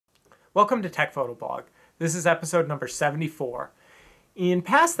Welcome to Tech Photo Blog. This is episode number 74. In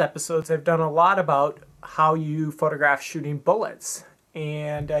past episodes, I've done a lot about how you photograph shooting bullets,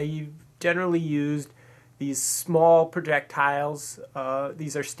 and you've generally used these small projectiles.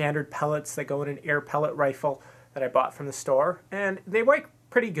 These are standard pellets that go in an air pellet rifle that I bought from the store, and they work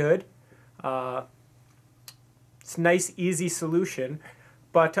pretty good. It's a nice, easy solution.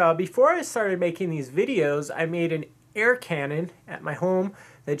 But before I started making these videos, I made an air cannon at my home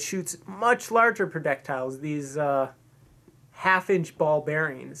that shoots much larger projectiles, these half-inch ball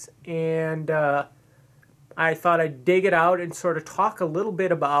bearings. And I thought I'd dig it out and sort of talk a little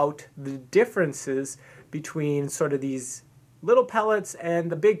bit about the differences between sort of these little pellets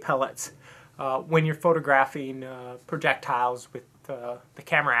and the big pellets when you're photographing projectiles with the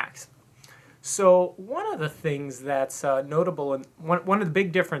camera axe. So one of the things that's notable, and one of the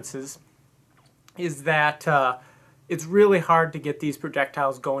big differences, is that it's really hard to get these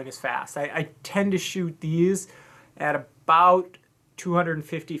projectiles going as fast. I tend to shoot these at about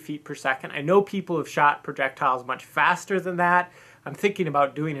 250 feet per second. I know people have shot projectiles much faster than that. I'm thinking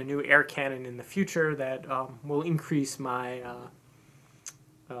about doing a new air cannon in the future that will increase my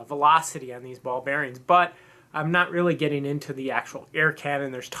velocity on these ball bearings, but I'm not really getting into the actual air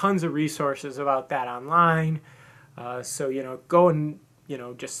cannon. There's tons of resources about that online. So, go and,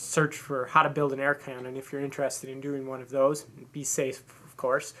 just search for how to build an air cannon if you're interested in doing one of those. Be safe, of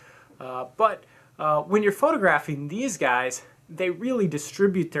course. But when you're photographing these guys, they really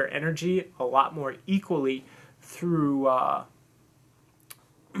distribute their energy a lot more equally through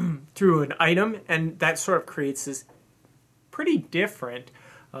through an item, and that sort of creates this pretty different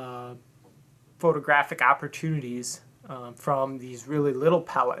photographic opportunities from these really little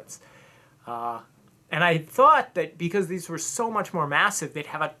pellets. And I thought that because these were so much more massive, they'd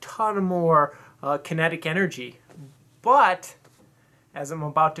have a ton more kinetic energy. But, as I'm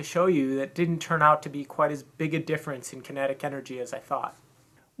about to show you, that didn't turn out to be quite as big a difference in kinetic energy as I thought.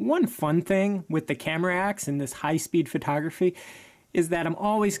 One fun thing with the camera axe and this high-speed photography is that I'm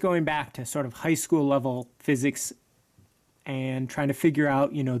always going back to sort of high school level physics and trying to figure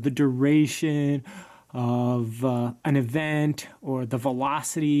out, the duration of an event or the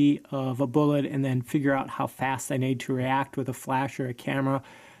velocity of a bullet, and then figure out how fast I need to react with a flash or a camera.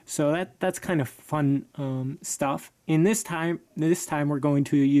 So that's kind of fun stuff. In this time we're going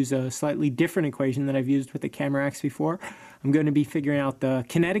to use a slightly different equation that I've used with the camera axe before. I'm going to be figuring out the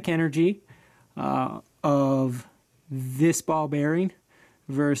kinetic energy of this ball bearing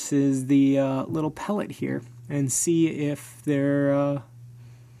versus the little pellet here, and see if there's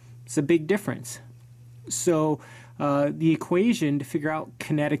a big difference. So the equation to figure out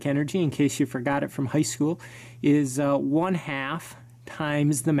kinetic energy, in case you forgot it from high school, is 1/2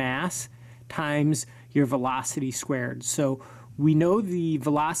 times the mass times your velocity squared. So we know the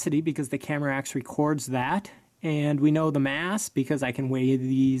velocity because the camera axe records that, and we know the mass because I can weigh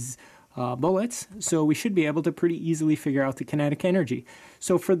these bullets. So we should be able to pretty easily figure out the kinetic energy.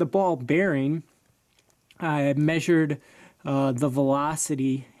 So for the ball bearing, I measured the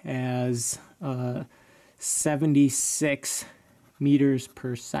velocity as 76 meters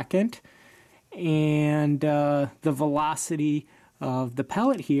per second, and the velocity of the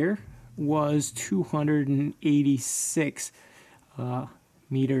pellet here was 286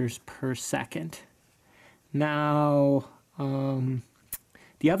 meters per second. Now,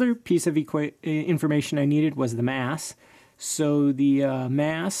 the other piece of information I needed was the mass. So the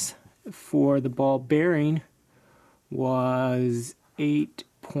mass for the ball bearing was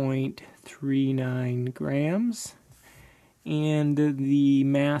 8.39 grams, and the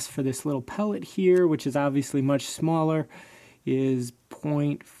mass for this little pellet here, which is obviously much smaller, is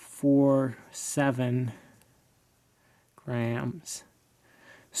 0.47 grams.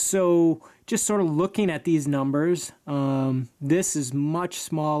 So just sort of looking at these numbers, this is much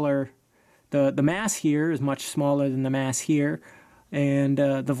smaller. The mass here is much smaller than the mass here, and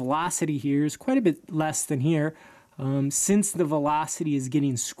the velocity here is quite a bit less than here. Since the velocity is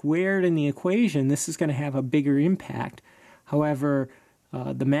getting squared in the equation, this is going to have a bigger impact. However,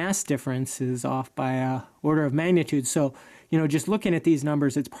 the mass difference is off by an order of magnitude. So, just looking at these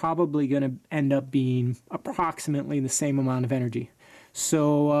numbers, it's probably going to end up being approximately the same amount of energy.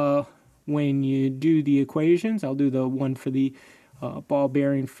 So when you do the equations, I'll do the one for the ball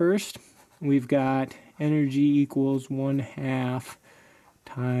bearing first. We've got energy equals 1/2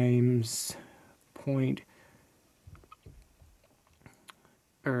 times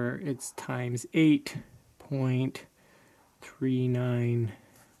times 8.39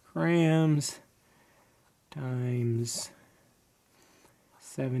 grams times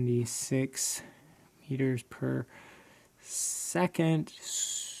 76 meters per second.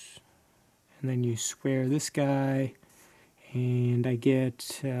 and then you square this guy, and I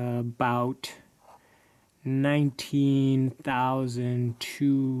get about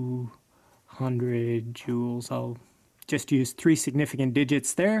 19,200 joules. I'll just use 3 significant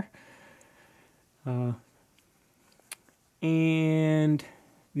digits there. And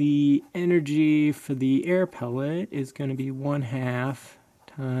the energy for the air pellet is going to be 1/2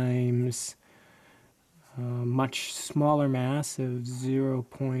 times much smaller mass of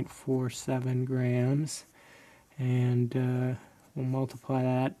 0.47 grams. And we'll multiply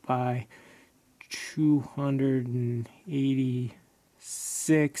that by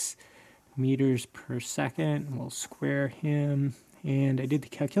 286 meters per second. We'll square him. And I did the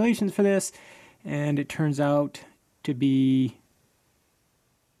calculations for this, and it turns out to be,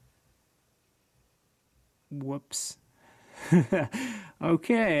 whoops.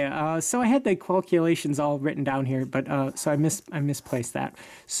 Okay, so I had the calculations all written down here, but so I misplaced that.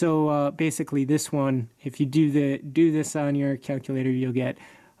 So basically, this one, if you do this on your calculator, you'll get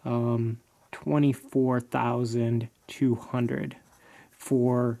 24,200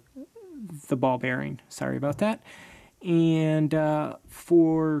 for the ball bearing. Sorry about that. And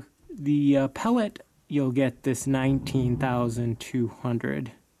for the pellet, you'll get this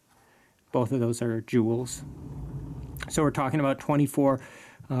 19,200. Both of those are joules. So we're talking about 24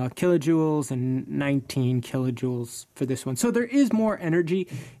 kilojoules and 19 kilojoules for this one. So there is more energy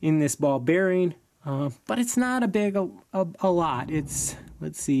in this ball bearing, but it's not a lot. It's,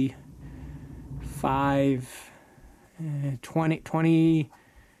 let's see, 20,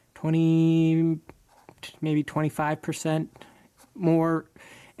 maybe 25% more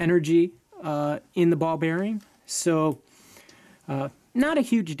energy in the ball bearing. So not a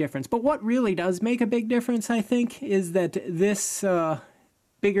huge difference. But what really does make a big difference, I think, is that this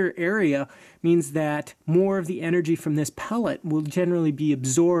bigger area means that more of the energy from this pellet will generally be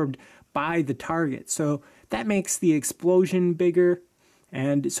absorbed by the target. So that makes the explosion bigger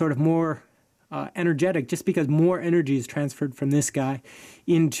and sort of more energetic, just because more energy is transferred from this guy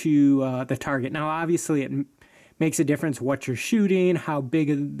into the target. Now, obviously, it makes a difference what you're shooting, how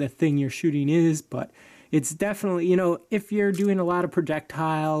big the thing you're shooting is, but it's definitely, you know, if you're doing a lot of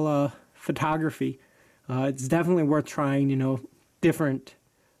projectile photography, it's definitely worth trying, you know, different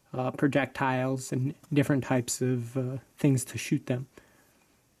projectiles and different types of things to shoot them.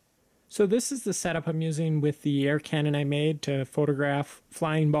 So this is the setup I'm using with the air cannon I made to photograph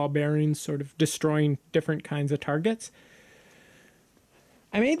flying ball bearings, sort of destroying different kinds of targets.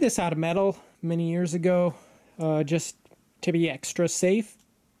 I made this out of metal many years ago, just to be extra safe.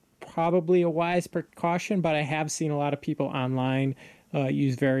 Probably a wise precaution, but I have seen a lot of people online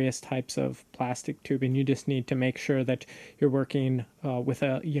use various types of plastic tubing. You just need to make sure that you're working with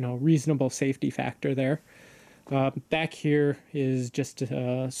a reasonable safety factor there. Back here is just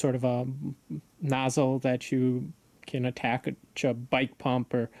sort of a nozzle that you can attach a bike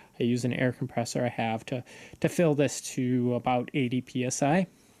pump, or I use an air compressor I have to fill this to about 80 psi.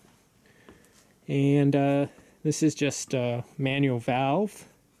 And this is just a manual valve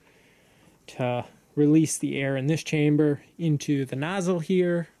to release the air in this chamber into the nozzle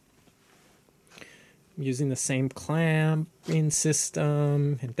here. I'm using the same clamping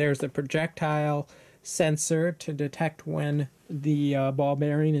system, and there's the projectile sensor to detect when the ball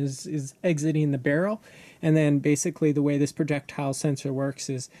bearing is exiting the barrel. And then basically the way this projectile sensor works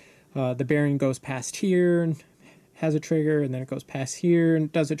is the bearing goes past here and has a trigger, and then it goes past here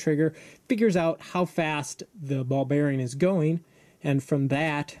and does a trigger, figures out how fast the ball bearing is going, and from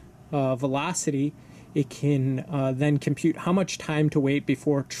that velocity it can then compute how much time to wait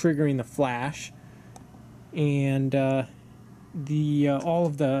before triggering the flash. And all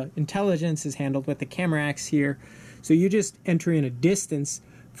of the intelligence is handled with the camera axe here. So you just enter in a distance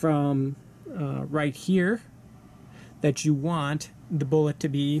from right here that you want the bullet to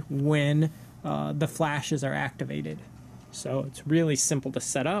be when the flashes are activated. So it's really simple to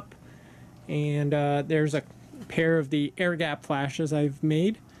set up. And there's a pair of the air gap flashes I've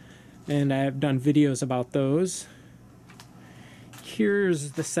made, and I've done videos about those.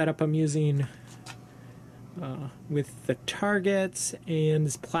 Here's the setup I'm using with the targets, and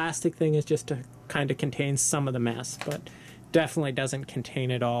this plastic thing is just to kind of contain some of the mess, but definitely doesn't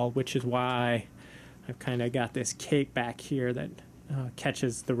contain it all, which is why I've kind of got this cape back here that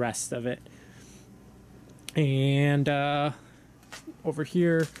catches the rest of it. And over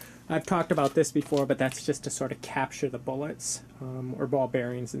here, I've talked about this before, but that's just to sort of capture the bullets, or ball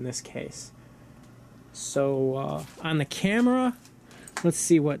bearings in this case. So on the camera, let's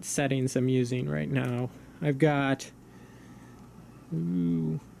see what settings I'm using right now. I've got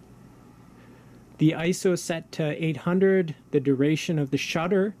The ISO is set to 800. The duration of the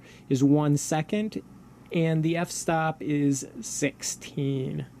shutter is 1 second. And the f-stop is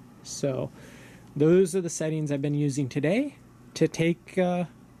 16. So those are the settings I've been using today to take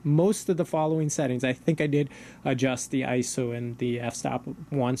most of the following settings. I think I did adjust the ISO and the f-stop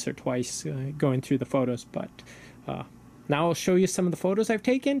once or twice going through the photos, but now I'll show you some of the photos I've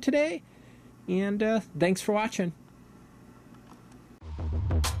taken today, and thanks for watching.